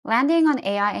Landing an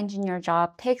AI engineer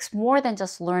job takes more than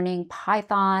just learning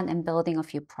Python and building a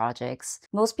few projects.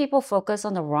 Most people focus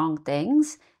on the wrong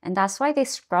things, and that's why they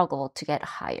struggle to get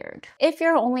hired. If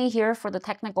you're only here for the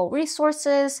technical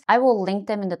resources, I will link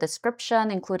them in the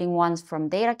description, including ones from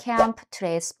DataCamp,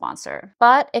 today's sponsor.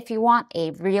 But if you want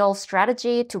a real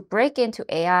strategy to break into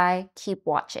AI, keep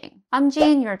watching. I'm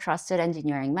Jean, your trusted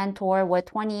engineering mentor with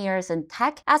 20 years in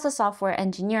tech as a software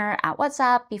engineer at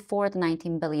WhatsApp before the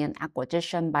 19 billion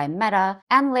acquisition by Meta,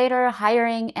 and later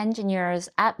hiring engineers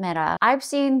at Meta. I've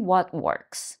seen what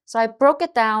works. So I broke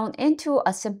it down into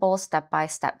a simple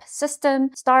step-by-step system: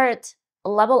 start,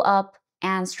 level up,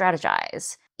 and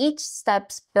strategize. Each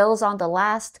step builds on the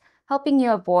last, helping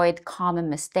you avoid common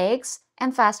mistakes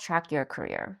and fast-track your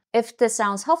career. If this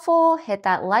sounds helpful, hit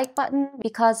that like button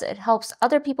because it helps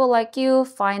other people like you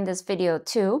find this video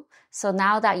too. So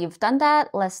now that you've done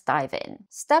that, let's dive in.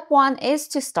 Step one is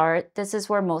to start. This is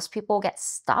where most people get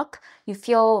stuck. You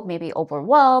feel maybe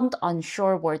overwhelmed,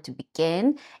 unsure where to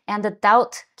begin, and the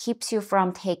doubt keeps you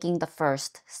from taking the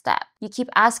first step. You keep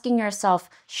asking yourself,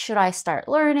 should I start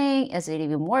learning? Is it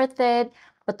even worth it?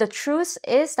 But the truth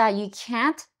is that you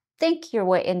can't think your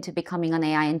way into becoming an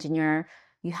AI engineer.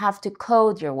 You have to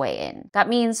code your way in. That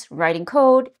means writing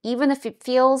code, even if it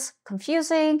feels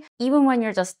confusing, even when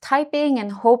you're just typing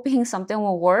and hoping something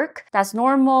will work. That's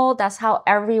normal. That's how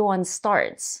everyone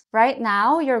starts. Right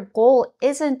now, your goal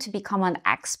isn't to become an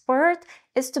expert,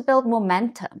 it's to build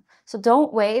momentum. So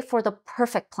don't wait for the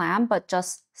perfect plan, but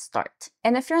just start.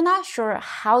 And if you're not sure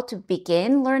how to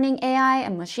begin learning AI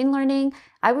and machine learning,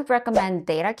 I would recommend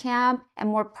DataCamp, and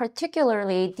more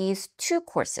particularly these two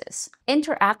courses.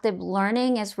 Interactive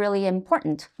learning is really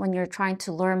important when you're trying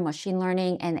to learn machine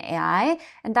learning and AI,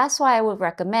 and that's why I would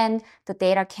recommend the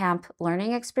DataCamp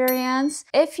learning experience.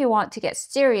 If you want to get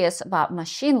serious about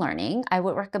machine learning, I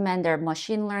would recommend their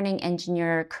Machine Learning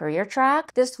Engineer career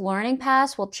track. This learning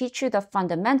path will teach you the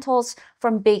fundamentals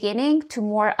from beginning to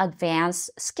more advanced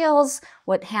skills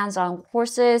with hands-on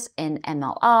courses in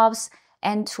MLOps,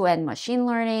 end-to-end machine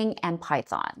learning, and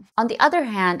Python. On the other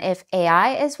hand, if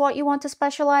AI is what you want to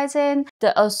specialize in,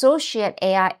 the Associate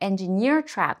AI Engineer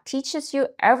track teaches you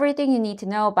everything you need to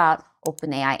know about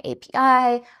OpenAI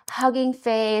API, Hugging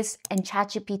Face, and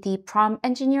ChatGPT prompt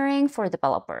engineering for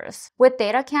developers. With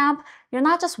DataCamp, you're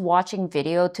not just watching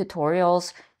video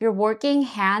tutorials, you're working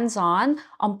hands-on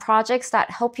on projects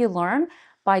that help you learn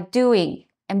by doing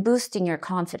and boosting your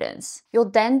confidence. You'll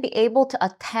then be able to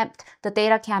attempt the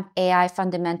DataCamp AI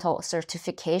Fundamental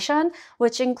Certification,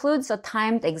 which includes a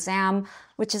timed exam,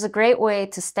 which is a great way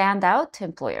to stand out to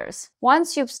employers.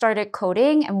 Once you've started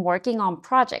coding and working on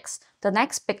projects, the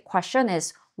next big question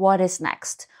is, what is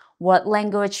next? What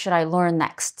language should I learn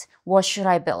next? What should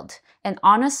I build? And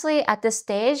honestly, at this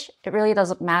stage, it really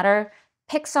doesn't matter.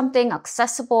 Pick something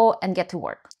accessible and get to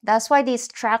work. That's why these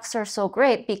tracks are so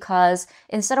great, because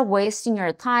instead of wasting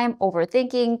your time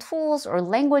overthinking tools or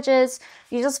languages,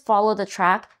 you just follow the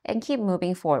track and keep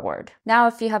moving forward. Now,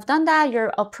 if you have done that,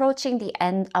 you're approaching the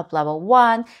end of level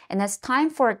 1, and it's time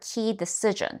for a key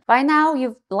decision. By now,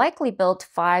 you've likely built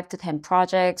 5 to 10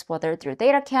 projects, whether through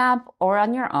DataCamp or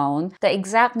on your own. The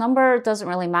exact number doesn't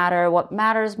really matter. What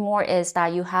matters more is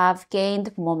that you have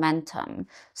gained momentum.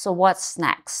 So what's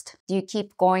next? Do you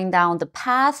keep going down the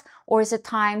path, or is it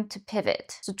time to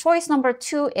pivot? So choice number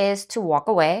 2 is to walk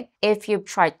away. If you've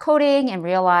tried coding and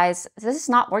realize this is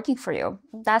not working for you,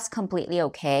 that's completely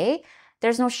okay.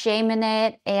 There's no shame in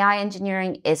it. AI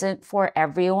engineering isn't for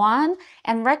everyone,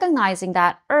 and recognizing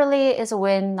that early is a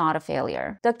win, not a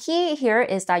failure. The key here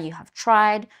is that you have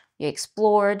tried, you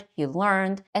explored, you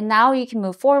learned, and now you can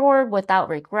move forward without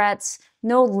regrets,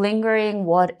 no lingering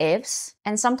what ifs.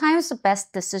 And sometimes the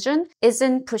best decision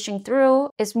isn't pushing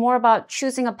through, it's more about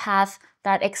choosing a path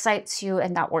that excites you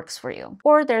and that works for you.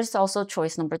 Or there's also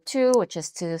choice number 2, which is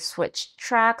to switch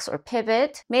tracks or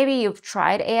pivot. Maybe you've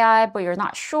tried AI, but you're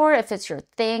not sure if it's your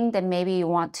thing, then maybe you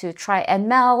want to try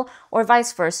ML or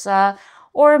vice versa.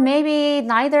 Or maybe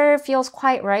neither feels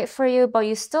quite right for you, but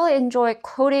you still enjoy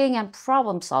coding and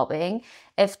problem solving.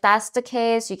 If that's the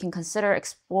case, you can consider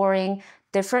exploring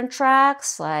different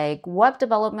tracks like web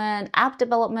development, app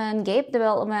development, game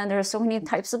development. There are so many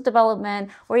types of development,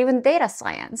 or even data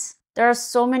science. There are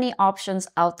so many options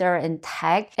out there in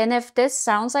tech, and if this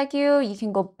sounds like you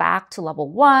can go back to level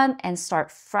 1 and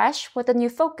start fresh with a new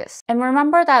focus. And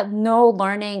remember that no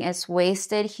learning is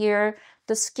wasted here.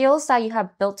 The skills that you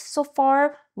have built so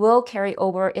far will carry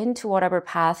over into whatever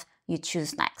path you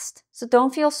choose next. So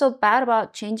don't feel so bad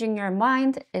about changing your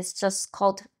mind. It's just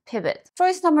called pivot.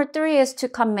 Choice number 3 is to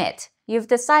commit. You've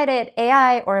decided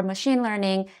AI or machine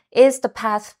learning is the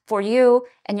path for you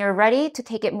and you're ready to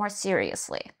take it more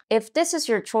seriously. If this is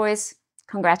your choice,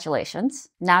 congratulations.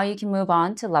 Now you can move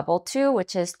on to level 2,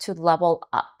 which is to level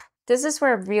up. This is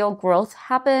where real growth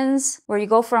happens, where you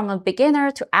go from a beginner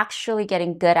to actually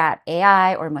getting good at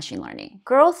AI or machine learning.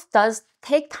 Growth does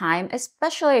take time,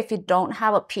 especially if you don't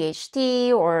have a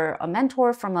PhD or a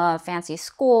mentor from a fancy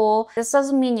school. This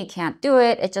doesn't mean you can't do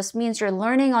it. It just means you're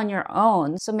learning on your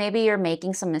own. So maybe you're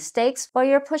making some mistakes, but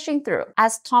you're pushing through.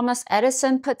 As Thomas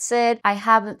Edison puts it, I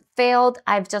haven't failed.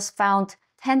 I've just found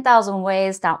 10,000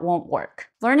 ways that won't work.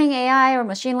 Learning AI or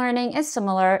machine learning is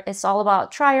similar. It's all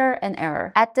about trial and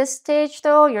error. At this stage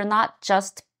though, you're not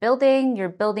just building, you're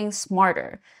building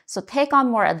smarter. So take on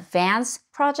more advanced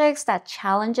projects that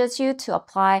challenges you to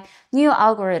apply new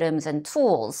algorithms and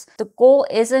tools. The goal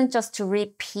isn't just to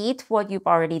repeat what you've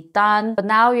already done, but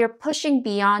now you're pushing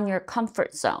beyond your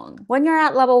comfort zone. When you're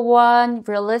at level 1,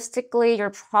 realistically,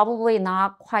 you're probably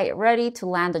not quite ready to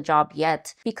land a job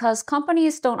yet because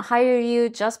companies don't hire you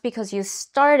just because you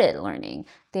started learning.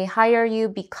 They hire you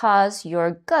because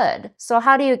you're good. So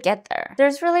how do you get there?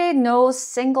 There's really no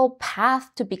single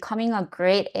path to becoming a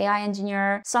great AI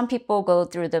engineer. Some people go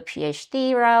through the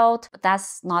PhD route, but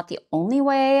that's not the only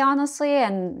way, honestly.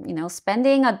 And,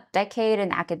 spending a decade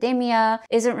in academia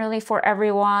isn't really for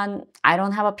everyone. I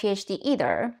don't have a PhD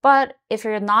either. But if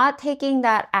you're not taking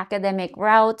that academic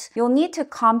route, you'll need to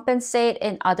compensate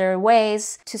in other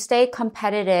ways to stay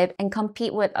competitive and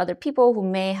compete with other people who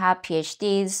may have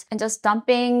PhDs, and just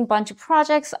dumping a bunch of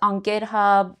projects on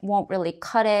GitHub won't really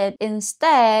cut it.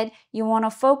 Instead, you want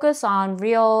to focus on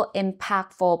real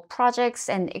impactful projects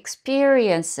and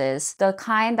experiences, the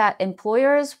kind that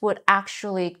employers would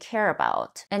actually care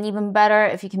about. And even better,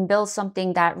 if you can build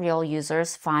something that real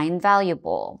users find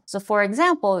valuable. So for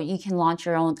example, you can launch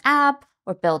your own app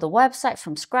or build a website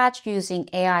from scratch using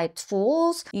AI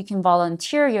tools. You can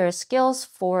volunteer your skills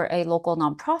for a local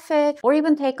nonprofit or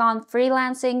even take on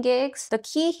freelancing gigs. The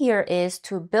key here is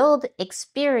to build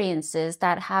experiences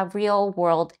that have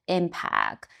real-world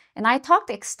impact. And I talked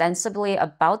extensively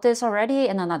about this already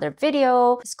in another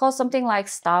video. It's called something like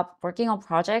Stop Working on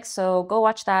Projects, so go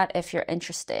watch that if you're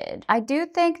interested. I do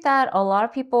think that a lot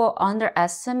of people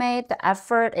underestimate the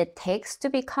effort it takes to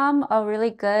become a really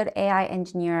good AI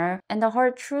engineer. And the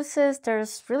hard truth is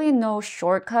there's really no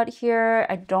shortcut here.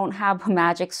 I don't have a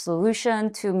magic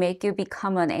solution to make you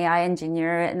become an AI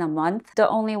engineer in a month. The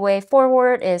only way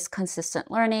forward is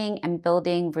consistent learning and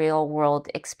building real-world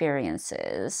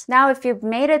experiences. Now, if you've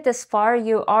made it this far,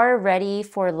 you are ready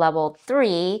for level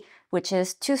 3, which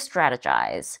is to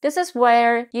strategize. This is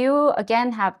where you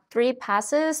again have 3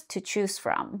 passes to choose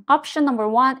from. Option number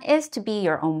 1 is to be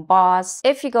your own boss.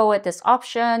 If you go with this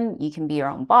option, you can be your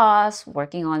own boss,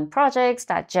 working on projects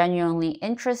that genuinely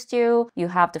interest you. You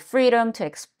have the freedom to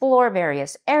explore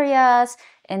various areas,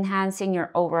 enhancing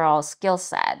your overall skill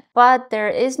set. But there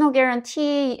is no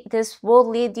guarantee this will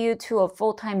lead you to a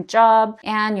full-time job,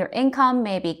 and your income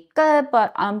may be good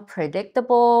but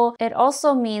unpredictable. It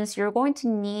also means you're going to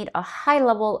need a high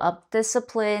level of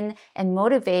discipline and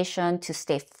motivation to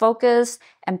stay focused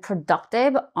and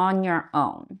productive on your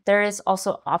own. There is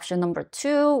also option number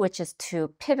 2, which is to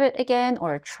pivot again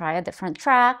or try a different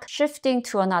track, shifting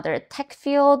to another tech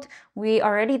field. We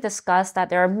already discussed that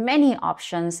there are many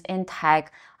options in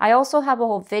tech. I also have a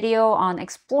whole video on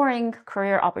exploring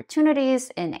career opportunities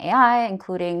in AI,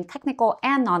 including technical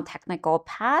and non-technical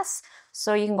paths.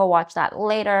 So you can go watch that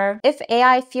later. If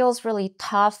AI feels really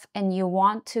tough and you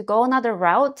want to go another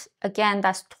route, again,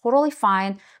 that's totally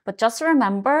fine. But just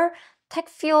remember, tech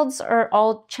fields are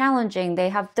all challenging. They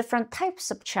have different types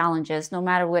of challenges no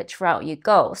matter which route you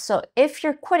go. So if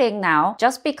you're quitting now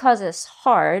just because it's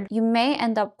hard, you may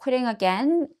end up quitting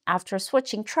again after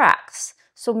switching tracks.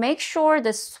 So make sure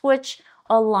the switch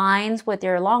aligns with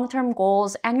your long-term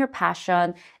goals and your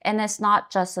passion, and it's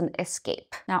not just an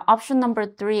escape. Now, option number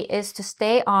 3 is to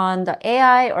stay on the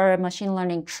AI or machine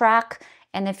learning track.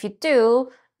 And if you do,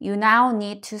 you now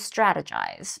need to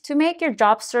strategize. To make your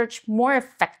job search more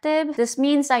effective, this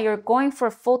means that you're going for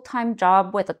a full-time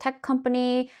job with a tech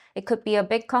company. It could be a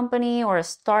big company or a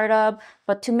startup,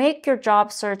 but to make your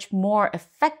job search more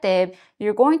effective,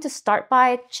 you're going to start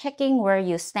by checking where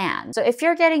you stand. So if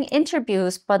you're getting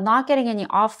interviews but not getting any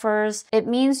offers, it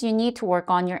means you need to work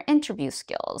on your interview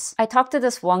skills. I talked to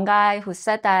this one guy who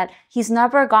said that he's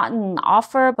never gotten an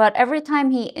offer, but every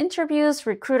time he interviews,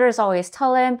 recruiters always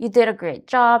tell him, "You did a great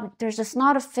job. job, there's just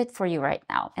not a fit for you right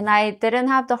now. And I didn't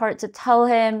have the heart to tell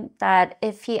him that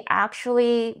if he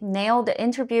actually nailed the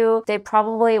interview, they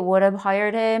probably would have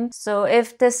hired him. So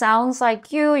if this sounds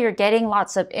like you're getting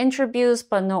lots of interviews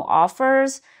but no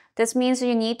offers, this means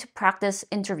you need to practice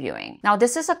interviewing. Now,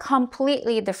 this is a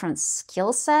completely different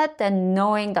skill set than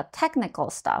knowing the technical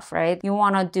stuff, right? You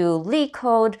want to do leak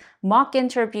code, mock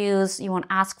interviews, you want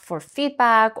to ask for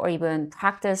feedback, or even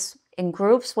practice in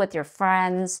groups with your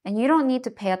friends. And you don't need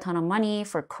to pay a ton of money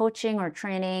for coaching or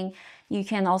training. You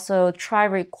can also try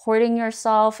recording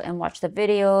yourself and watch the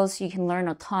videos. You can learn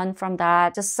a ton from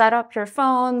that. Just set up your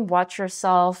phone, watch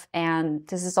yourself, and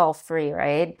this is all free,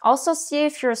 right? Also, see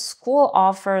if your school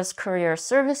offers career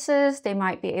services. They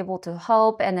might be able to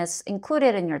help, and it's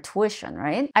included in your tuition,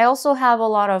 right? I also have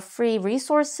a lot of free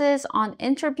resources on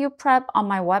interview prep on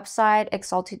my website,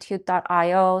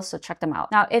 exaltitude.io, so check them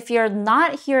out. Now, if you're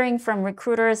not hearing from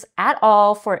recruiters at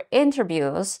all for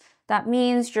interviews, that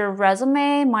means your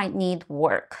resume might need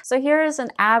work. So here is an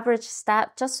average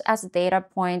stat just as a data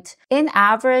point. In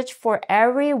average, for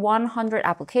every 100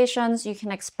 applications, you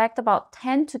can expect about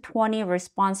 10 to 20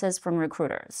 responses from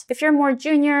recruiters. If you're more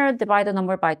junior, divide the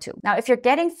number by 2. Now, if you're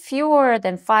getting fewer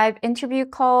than 5 interview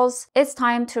calls, it's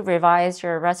time to revise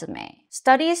your resume.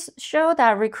 Studies show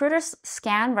that recruiters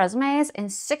scan resumes in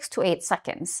 6 to 8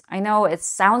 seconds. I know it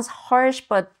sounds harsh,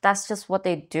 but that's just what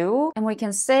they do. And we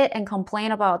can sit and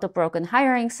complain about the broken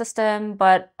hiring system,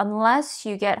 but unless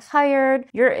you get hired,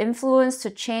 your influence to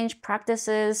change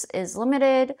practices is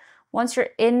limited. Once you're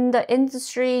in the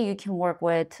industry, you can work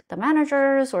with the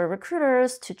managers or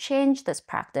recruiters to change this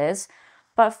practice.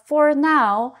 But for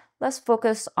now, let's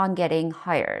focus on getting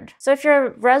hired. So if your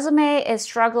resume is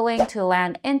struggling to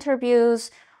land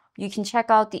interviews, you can check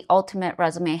out the Ultimate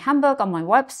Resume Handbook on my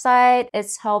website.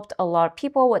 It's helped a lot of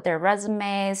people with their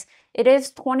resumes. It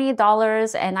is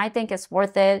 $20 and I think it's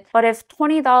worth it. But if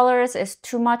 $20 is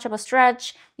too much of a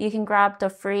stretch, you can grab the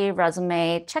free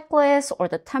resume checklist or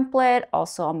the template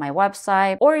also on my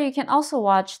website. Or you can also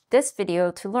watch this video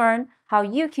to learn how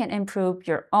you can improve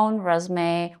your own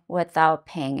resume without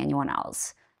paying anyone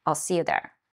else. I'll see you there.